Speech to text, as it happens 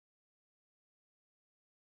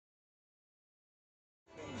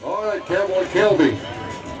right, Cowboy Kelby.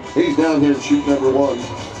 He's down here in chute number 1.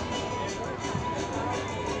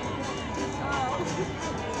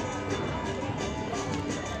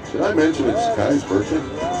 Did I mention it's Kai's birthday?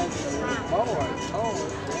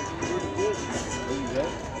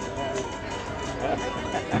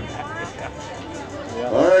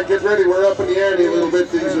 All right, get ready. We're up in the ante a little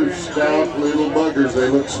bit. These are stout little buggers. They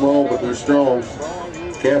look small, but they're strong.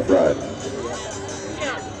 Calf ride.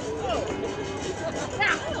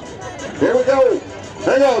 Here we go.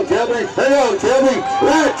 Hang on, Kelby. Hang on, Kelby.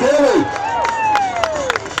 Right, Kelby.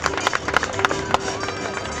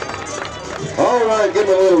 All right, give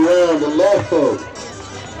him a little round of love.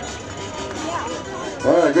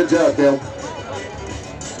 All right, good job, Kel.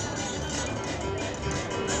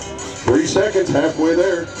 3 seconds, halfway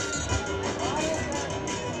there.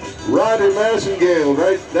 Ryder Massengale,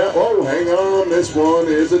 right now. Oh, hang on, this one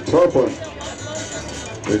is a tough one.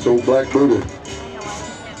 It's old Black Buddha.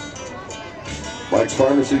 Mike's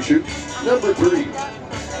Pharmacy chute number 3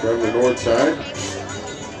 from the north side.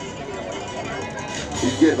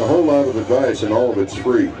 He's getting a whole lot of advice and all of it's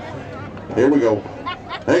free. Here we go.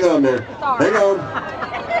 Hang on there. Hang on.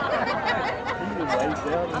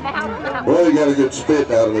 Well, you got a good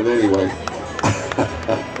spit out of it anyway.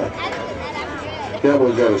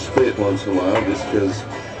 Cowboy's got to spit once in a while just because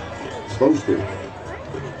it's supposed to.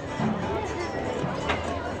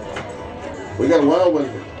 We got a wild one.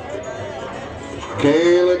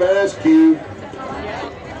 Caleb Askew.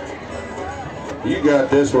 You got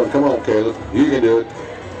this one. Come on, Caleb. You can do it.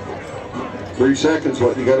 3 seconds.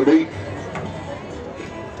 What you got to beat?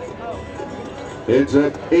 Heads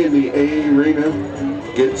up in the arena.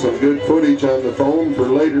 Get some good footage on the phone for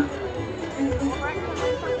later.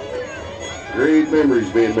 Great memories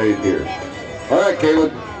being made here. All right,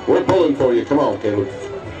 Caleb. We're pulling for you. Come on, Caleb.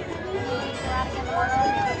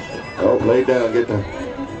 Oh, lay down. Get down.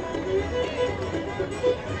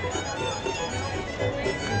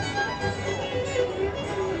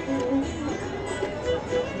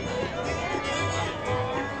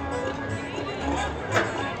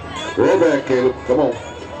 Roll back, Caleb. Come on.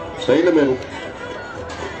 Stay in the middle.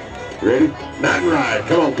 Ready? Not right.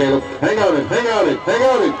 Come on, Caleb. Hang on him. Hang on him. Hang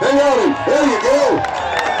on him. Hang on him. There you go.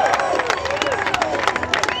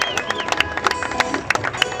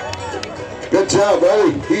 Good job,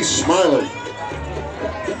 buddy. He's smiling.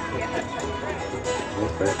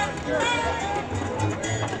 Okay.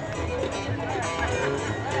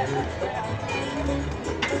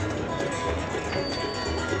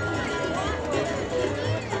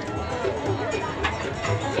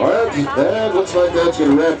 All right, that looks like that's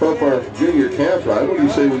going to wrap up our junior calf ride. What do you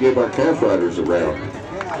say we give our calf riders a round?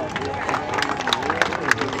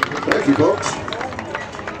 Thank you, folks.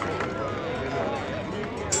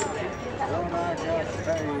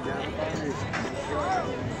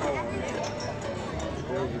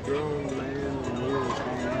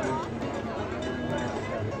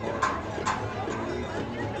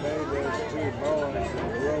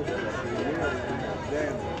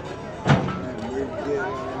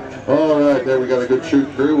 All right, there we got a good shoot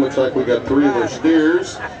through. Looks like we got 3 of our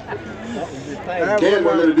steers. Again,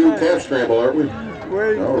 we're going to do a calf scramble, aren't we?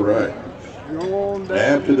 All right.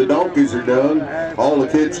 After the donkeys are done, all the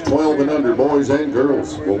kids 12 and under, boys and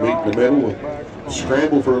girls, will meet in the middle and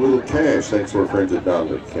scramble for a little cash, thanks to our friends at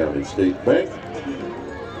Donlin County State Bank.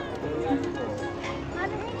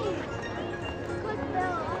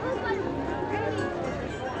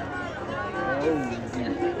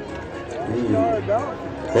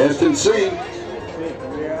 Test and see.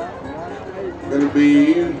 Going to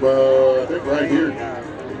be, I think, right here,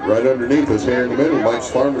 right underneath us here in the middle, Mike's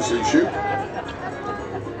Pharmacy chute.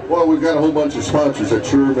 Well, we've got a whole bunch of sponsors that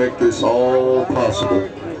sure make this all possible.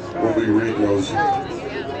 We'll be reading those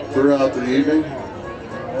throughout the evening.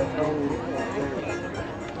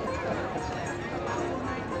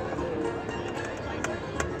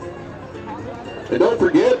 And don't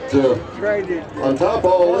forget, on top of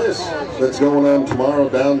all this that's going on tomorrow,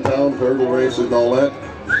 downtown, turtle races and all that,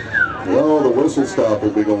 well, the whistle stop will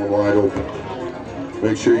be going wide open.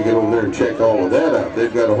 Make sure you get over there and check all of that out.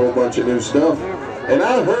 They've got a whole bunch of new stuff. And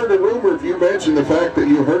I heard a rumor, if you mentioned the fact that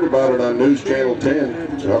you heard about it on News Channel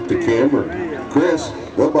 10, talk to Kim or Chris,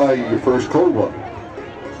 they'll buy you your first cold one.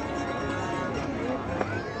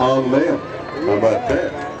 On them. How about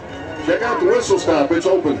that? Check out the whistle stop. It's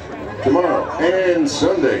open tomorrow and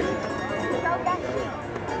Sunday.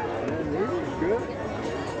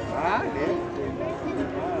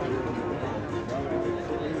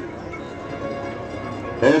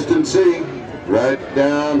 Test and see, right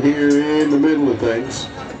down here in the middle of things.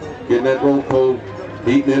 Getting that rope pulled,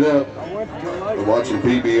 heating it up. I'm watching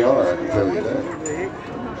PBR, I can tell you that.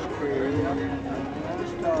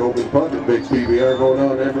 open pocket, big PBR going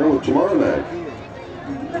on every road tomorrow night.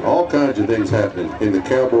 All kinds of things happening in the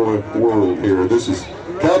cowboy world here. This is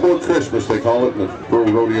Cowboy Christmas, they call it in the pro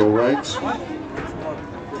rodeo ranks.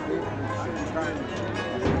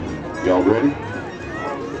 Y'all ready?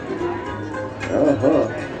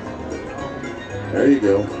 There you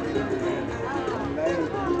go.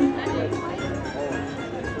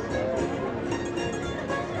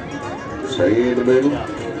 Stay in the middle.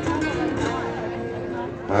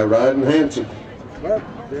 High riding handsome.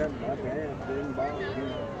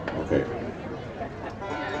 Okay.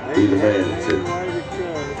 Be the man. That's it.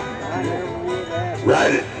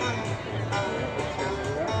 Ride it.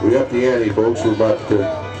 We up the ante, folks. We're about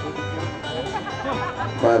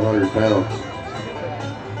 500 pounds.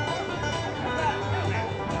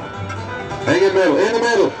 Hang in the middle, in the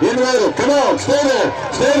middle, in the middle. Come on, stay there,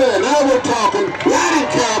 stay there. Now we're talking. Riding,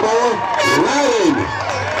 cowboy. Riding.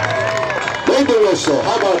 They do us so.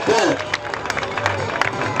 How about that?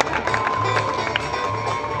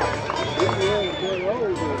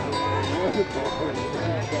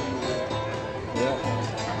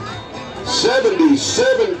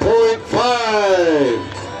 $77.5.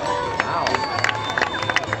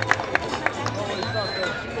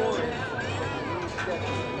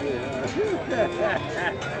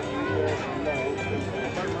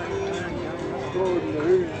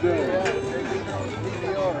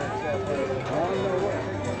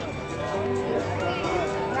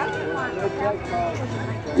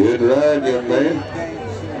 Good ride, young man.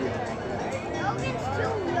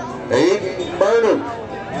 Aiden Burnham,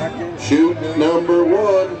 shoot number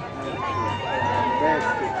 1.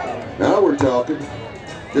 Now we're talking.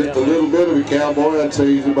 Just a little bit of a cowboy. I'd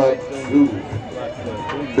say he's about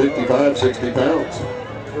 55, 60 pounds.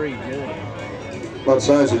 About the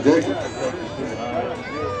size of Jacob.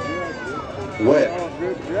 Wet.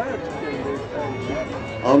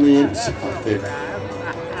 On the inside.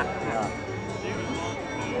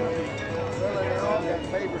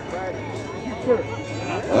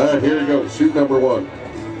 All right, here we go. Shoot number 1.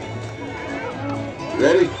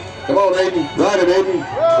 Ready? Come on, Aiden. Ride it, Aiden.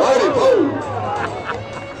 Ride it. Oh.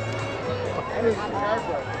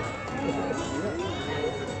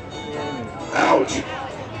 Ouch.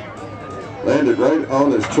 Landed right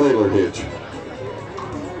on his trailer hitch.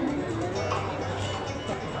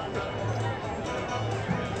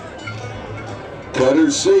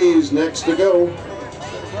 Cutter C's next to go.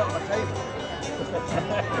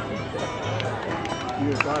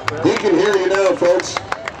 He can hear you now, folks.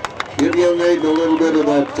 Give young Aiden a little bit of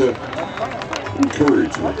that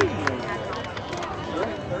encouragement.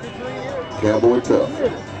 Cowboy tough.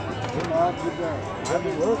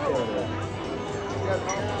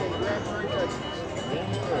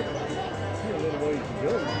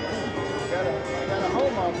 Got a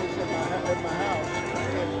home office in my house,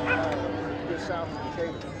 just south of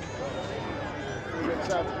Decatur. We get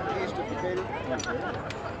southeast of Decatur.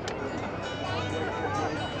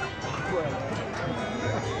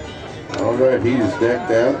 All right, he's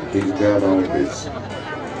decked out. He's got on his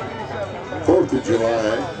 4th of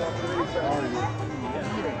July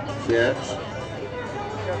caps,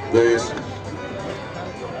 vest,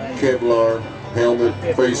 Kevlar helmet,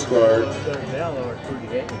 face guard,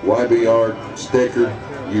 YBR sticker.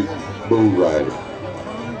 You bull rider.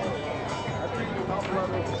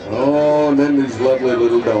 Oh, and then these lovely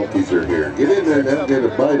little donkeys are here. Get in there and they'll get a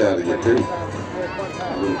bite out of you too.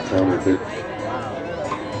 Little counterfeit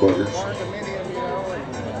buggers.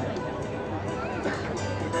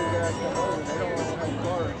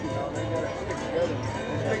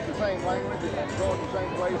 Speak the same language and go in the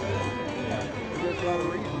same places. There's a lot of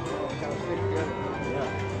reasons to kind of stick together.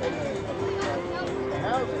 The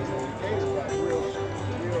houses in Decatur got real.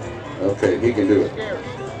 Okay, he can do it.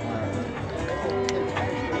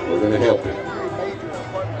 We're going to help him.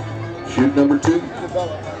 Shoot number 2.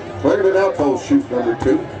 Clarendon Outpost, shoot number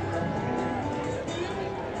 2.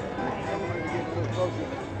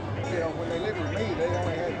 When they lived with me, they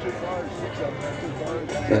only had 2 cars, 6 of them had 2 cars.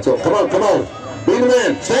 That's all. Come on, come on. Be the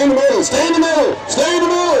man. Stay in the middle. Stay in the middle. Stay in the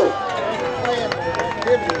middle.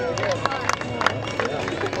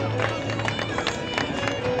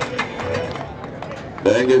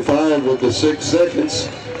 Bang at 5 with the 6 seconds.